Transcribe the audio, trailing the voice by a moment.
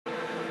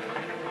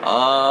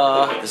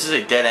This is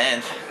a dead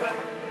end.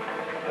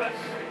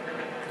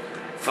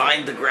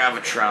 Find the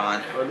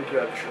Gravitron. Find the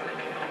Gravitron.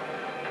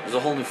 There's a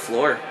whole new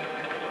floor.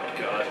 Oh,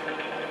 God.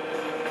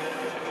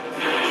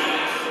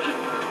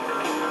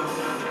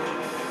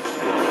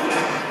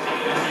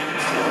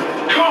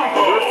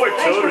 Combo! What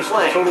if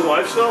like Total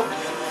Lifestyle?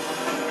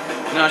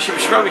 No, she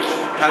probably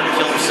had to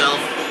kill himself.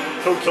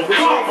 Toad killed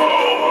himself? Combo!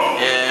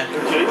 Yeah.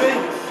 You're kidding me?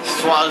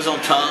 Swallowed his own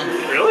tongue.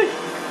 Really?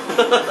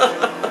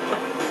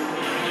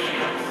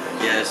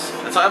 Yes.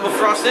 That's how Emma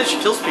Frost is. She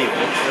kills people.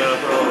 Yeah,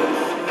 probably.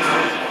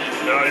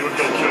 Now you would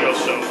go kill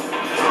yourself.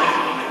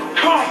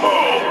 Combo!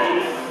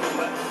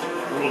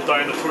 We will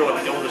die in the toilet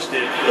like Elvis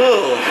did.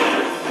 Ugh.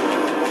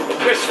 You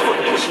guys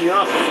fucking pissing me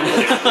off.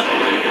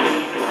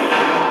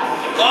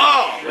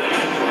 Oh!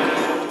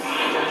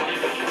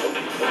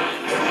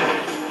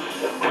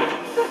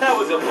 That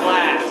was a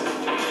blast.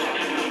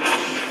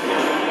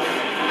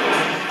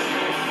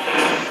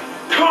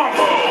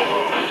 Combo!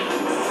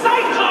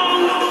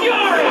 Cyclone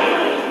Fury!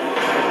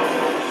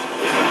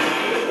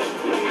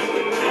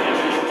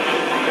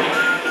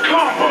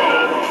 Combo!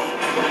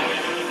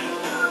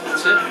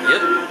 That's it.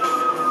 Yep.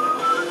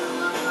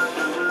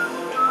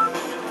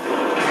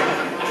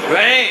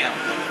 Bam!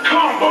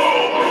 Combo!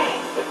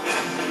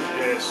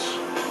 Yes.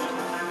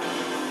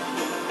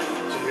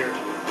 What's in here?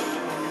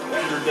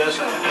 Computer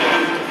desk.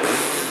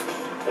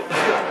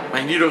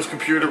 Magneto's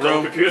computer It's all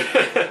room. computer.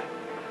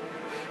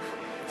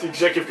 It's the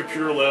executive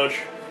computer lounge.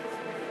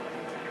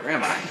 Where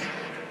am I?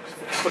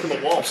 Stuck in the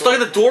wall. I'm stuck in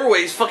the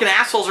doorway. These fucking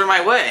assholes are in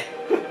my way.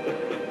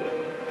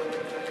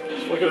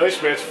 It's like an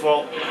Iceman's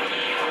fault.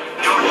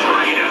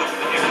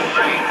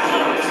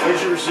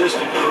 Energy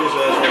resistant.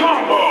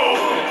 Combo!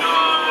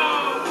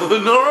 No!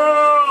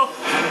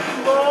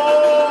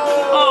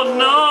 Oh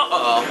no!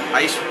 Uh-oh.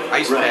 Ice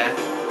path.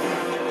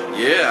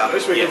 Yeah.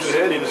 Iceman comes in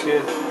handy in this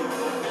game.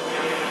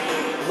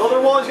 Another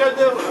one, he's got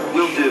to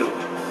Will do.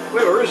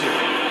 Wait, where is he? What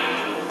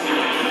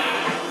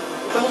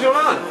the hell's going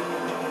on?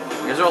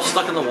 You guys are all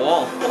stuck in the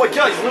wall. Oh my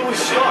God, he's literally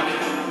stuck.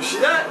 You see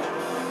that?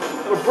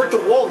 I'm gonna break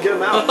the wall and get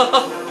him out.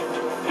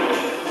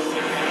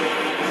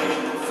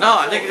 No,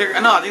 I think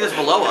that's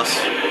below us.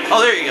 Oh,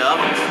 there you go.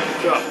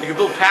 God. You can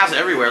build paths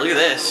everywhere. Look at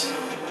this.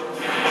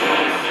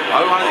 Why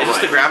would we want to? Is this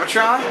the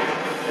Gravitron?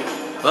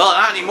 Well,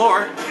 not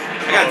anymore. I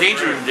got a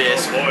Danger Room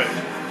disc. Oh boy.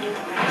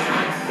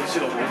 Let's see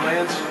the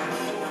Wonderlands.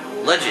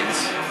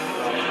 Legends.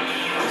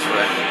 This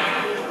way.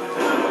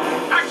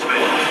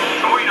 X-Men!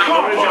 Join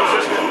up! Energy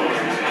resistant.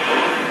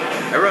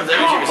 Everyone's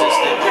energy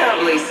resistant.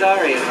 Terribly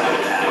sorry about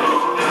that.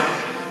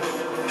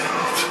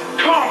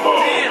 Combo!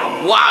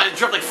 Damn! Wow, it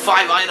dropped like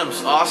 5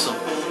 items. Awesome.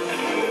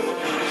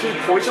 See how many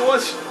points it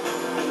was? The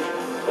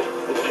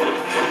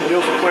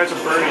hills and plants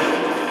are burning.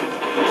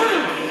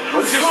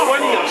 What's just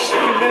fighting us?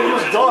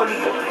 Magneto's done.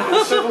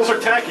 The Sentinels are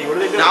attacking. What are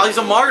they doing? Now he's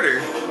a martyr.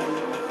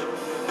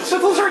 The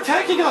Sentinels are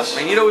attacking us.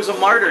 Magneto is a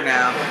martyr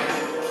now.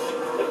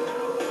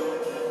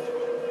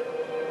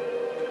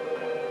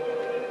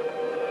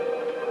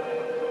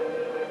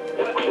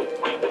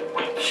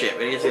 Shit,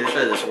 we need to get to the other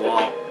side of this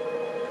wall.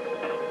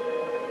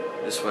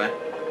 This way.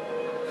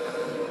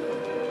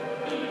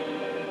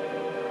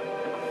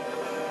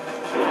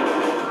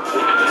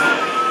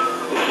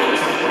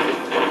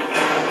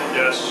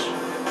 Yes.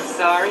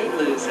 Sorry,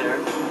 loser.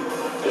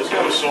 It's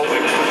kind of assaulting.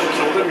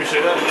 Killed him, you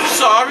say that?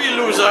 Sorry,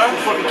 loser.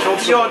 Fucking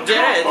killed You're someone.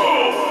 dead.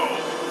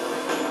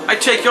 I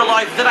take your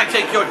life, then I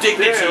take your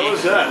dignity. Yeah, what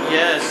was that?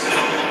 Yes.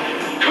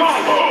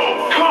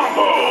 Combo!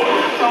 Combo!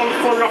 I'll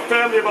inform your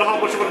family about how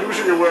much of a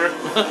loser you were.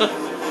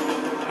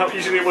 How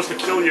easily it was to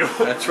kill you.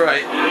 That's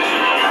right.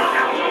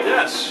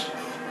 Yes.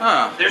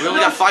 Huh. There's We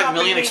only no got 5 stopping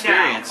million me now.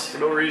 experience. For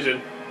no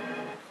reason.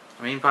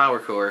 Main power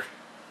core.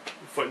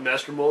 Fighting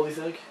Master Mold, you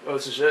think? Oh,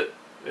 this is it?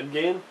 End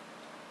game?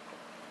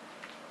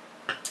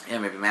 Yeah,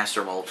 maybe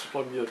Master Mold.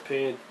 Probably be a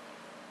pain.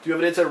 Do you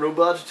have an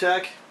anti-robot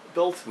attack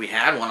belt? We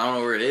had one. I don't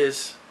know where it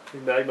is. I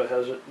think Magma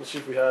has it. Let's see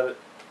if we have it.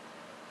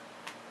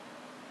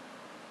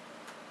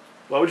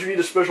 Why would you need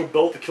a special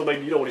belt to kill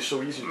Magneto when he's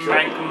so easy to kill?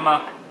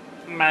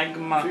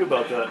 Magma. Think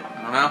about that.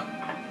 I don't know.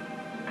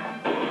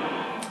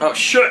 Oh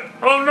shit!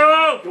 Oh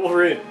no!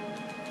 Wolverine.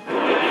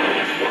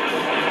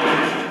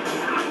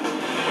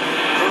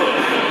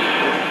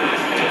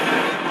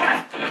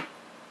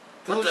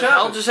 What the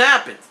hell just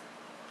happened?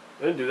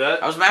 I didn't do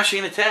that. I was mashing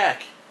an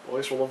attack. Well, at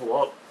least we'll level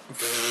up.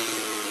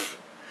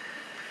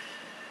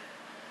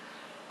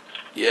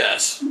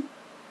 Yes.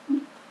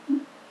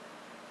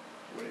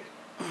 Wait.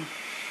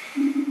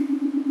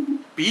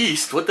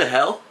 Beast, what the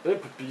hell? I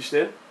didn't put Beast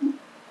in.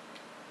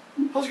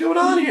 What's going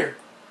on here?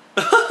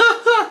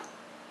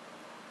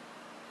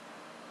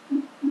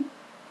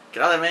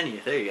 Get out of the menu.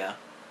 There you go.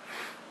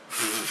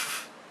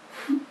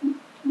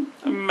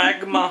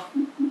 Magma.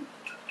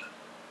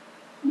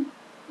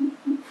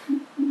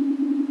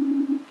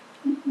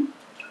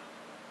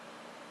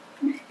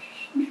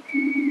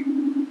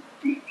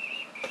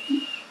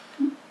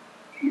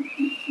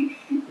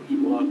 What do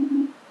you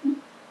want?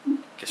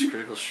 Guess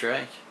critical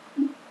strike.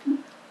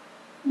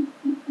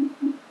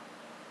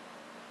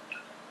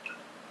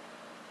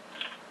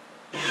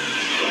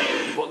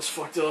 Buttons it's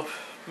fucked up.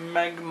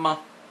 Magma.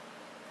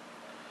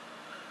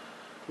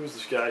 Who's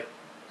this guy?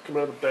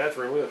 Coming out of the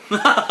bathroom, look at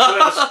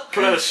it.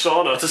 Coming out of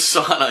sauna. It's a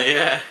sauna,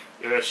 yeah.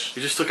 Yes.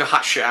 You just took a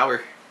hot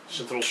shower.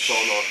 Sentinel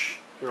sauna.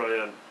 Here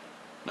I am.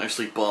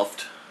 Nicely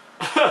buffed.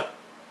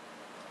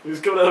 He's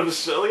coming out of his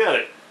sauna. Look at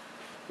it.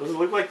 Does it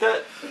look like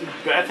that?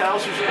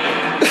 Bathhouse or something?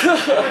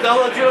 What the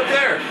hell did you up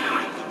there?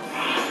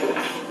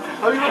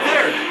 How are you up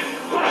there?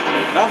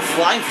 Now I'm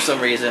flying for some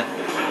reason. You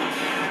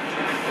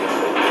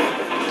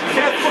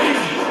can't fucking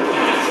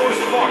short as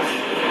fuck.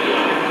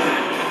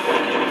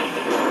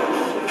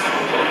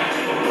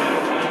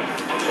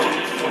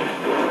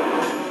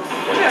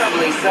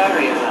 Terribly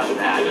sorry about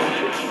that.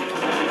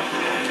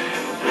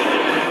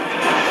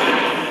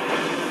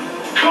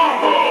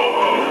 Combo!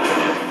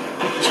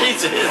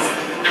 Jesus.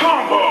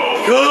 Combo!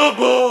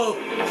 Combo!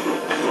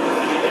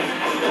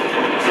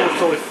 Short's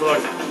totally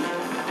fucked.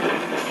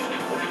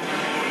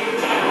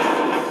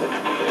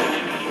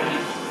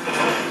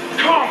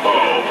 Combo!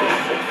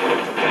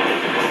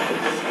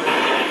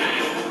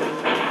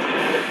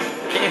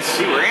 Can't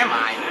see, where am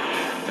I?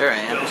 There I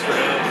am.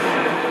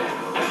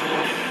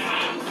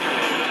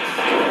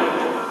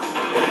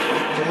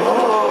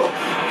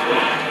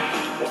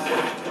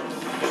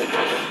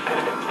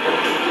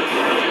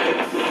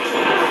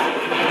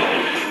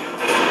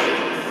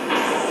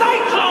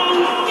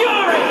 Cyclone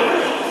Fury!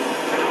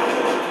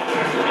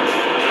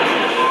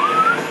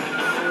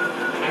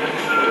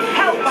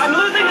 Help! I'm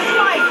losing this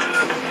fight!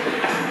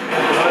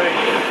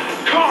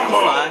 Combo!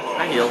 Fine,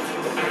 I healed.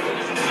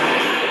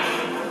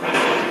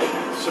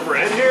 So we're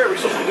in here? What are we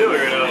supposed to be doing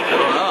right now? I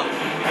don't know.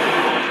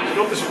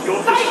 Go up this,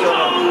 Cyclone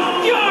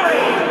Fury!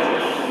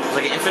 There's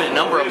like an infinite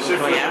number of them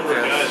coming after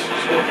guys. us.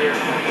 Just go up here. Go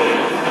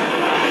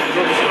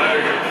up this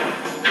ladder here.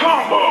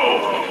 Combo!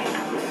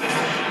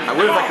 I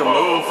would if I could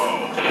move.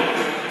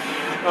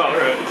 Oh,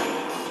 alright.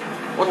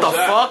 What What the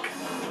was fuck?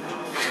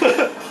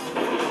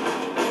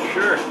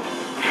 Sure.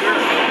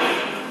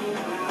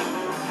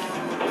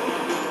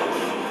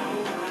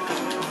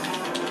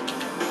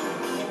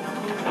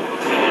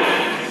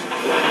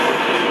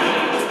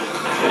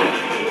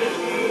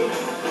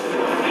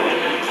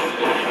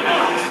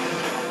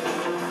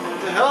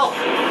 What the hell?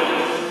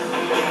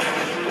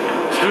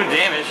 It's doing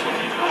damage.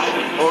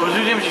 Well, it was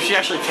doing damage if she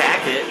actually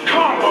attacked it.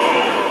 Combo!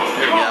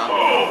 There we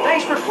go.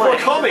 Thanks for We're playing.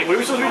 coming. What are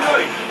we supposed to be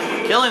doing?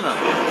 Killing them.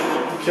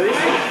 Kidding me?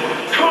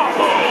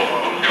 Combo!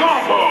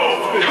 Combo!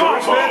 Good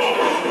dogs match?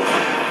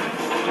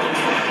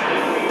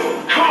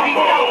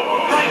 Combo!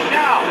 Right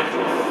now!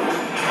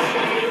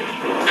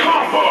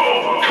 Combo!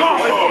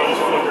 Combo!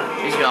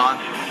 He's gone.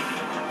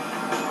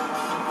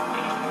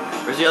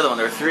 Where's the other one?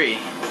 There are three.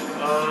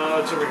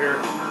 It's over here.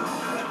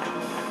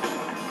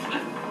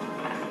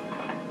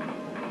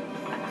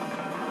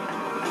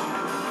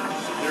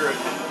 Hear it.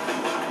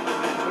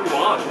 What do you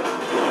want?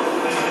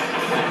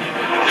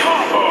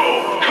 Combo!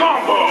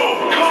 Combo!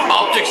 Combo!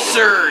 Optic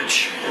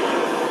Surge.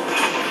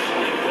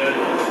 Dead.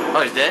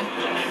 Oh, he's dead?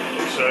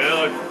 So, yeah,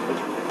 like,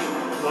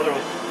 another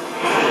one.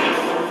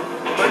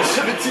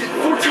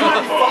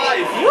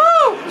 1495!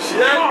 Woo! See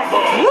that?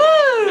 Woo!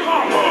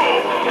 Combo!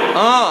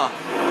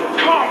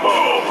 Combo!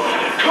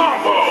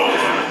 Combo!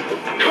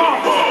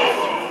 Combo!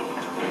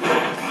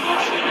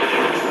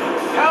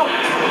 Help!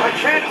 I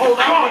can't hold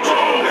out much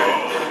longer.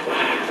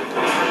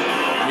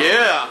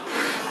 Yeah.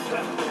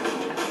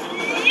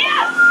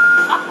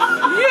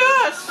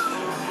 Yes!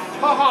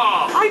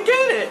 Haha! I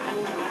did it!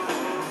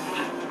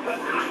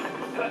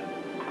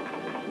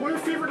 What are your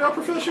favorite now,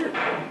 Professor? I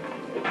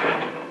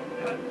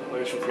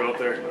guess we'll go up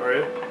there, are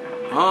you?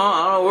 Oh, I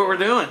don't know what we're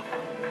doing.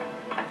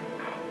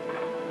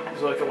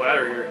 There's like a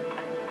ladder here.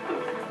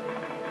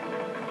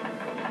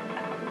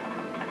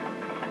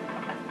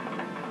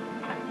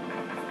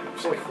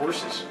 It's like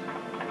horses.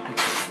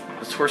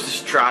 This horse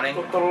is trotting.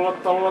 Oh,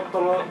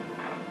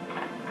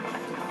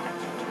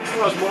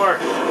 there's more.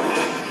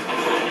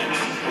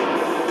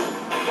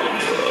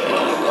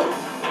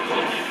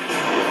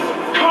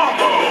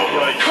 Combo!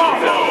 Yikes,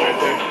 Combo! right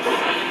there.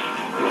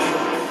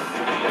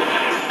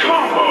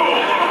 Combo!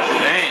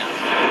 Bam!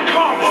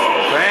 Combo!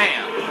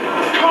 Bam!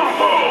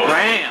 Combo!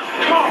 Bam!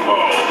 Combo!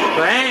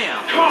 Bam!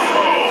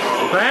 Combo!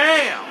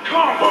 Bam!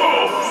 Combo!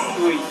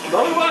 Sweet.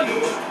 Another one.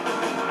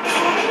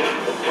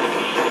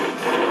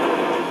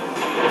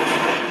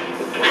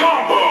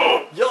 Combo!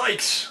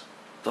 Yikes!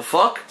 The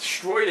fuck?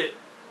 Destroyed it.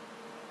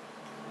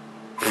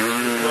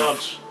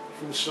 Knobs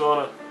from the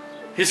sauna.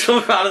 He's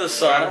coming out of the I'm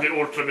sun. the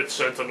ultimate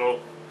sentinel.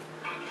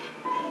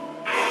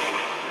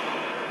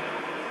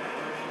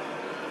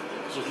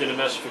 This was getting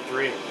Mass Effect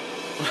 3.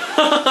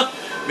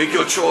 Make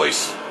your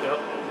choice. Yep.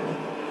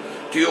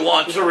 Do you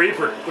want... There's a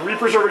Reaper. The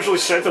Reapers are originally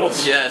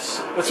sentinels. Yes.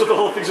 That's what the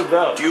whole thing's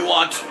about. Do you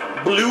want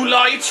blue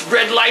lights,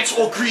 red lights,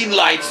 or green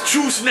lights?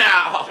 Choose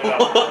now.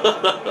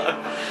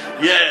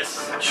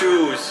 Yes.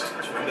 Choose.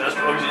 That's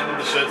why he's into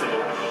the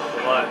sentinel.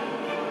 Why?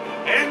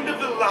 End of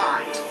the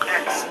line,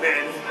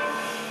 X-Men.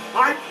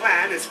 My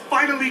plan is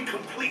finally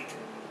complete.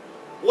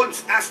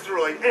 Once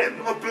Asteroid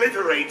M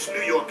obliterates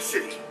New York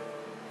City,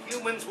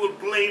 humans will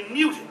blame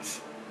mutants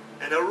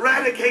and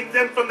eradicate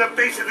them from the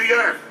face of the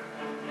earth.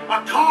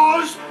 A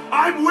cause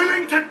I'm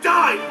willing to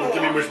die for.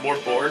 Timmy was more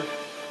bored.